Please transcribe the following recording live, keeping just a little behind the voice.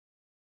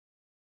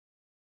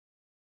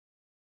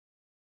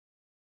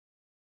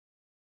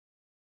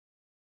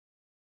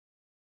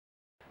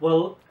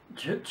Well,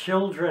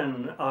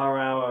 children are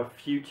our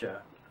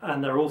future,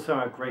 and they're also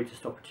our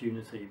greatest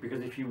opportunity,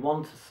 because if you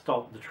want to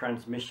stop the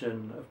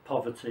transmission of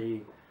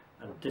poverty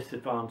and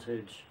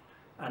disadvantage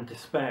and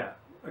despair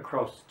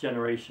across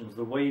generations,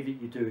 the way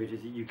that you do it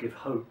is that you give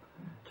hope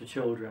to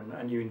children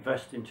and you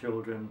invest in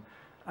children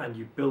and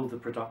you build the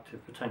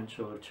productive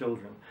potential of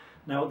children.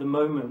 Now, at the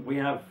moment, we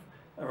have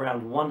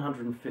around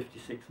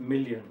 156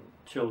 million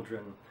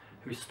children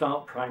who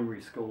start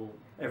primary school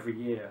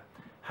every year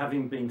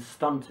having been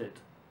stunted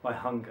by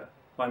hunger,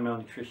 by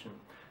malnutrition.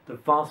 The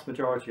vast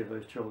majority of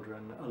those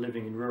children are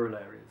living in rural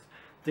areas.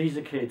 These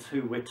are kids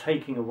who we're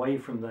taking away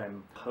from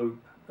them hope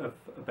of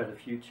a better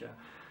future.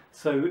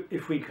 So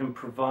if we can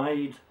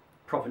provide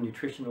proper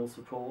nutritional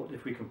support,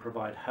 if we can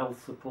provide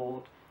health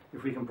support,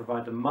 if we can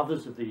provide the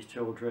mothers of these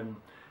children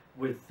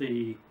with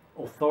the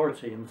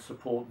authority and the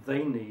support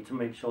they need to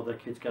make sure their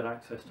kids get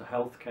access to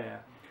healthcare,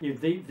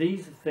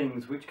 these are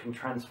things which can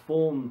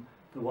transform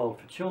the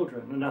world for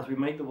children. And as we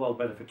make the world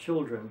better for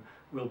children,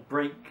 we'll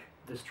break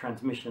this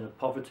transmission of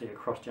poverty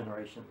across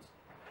generations.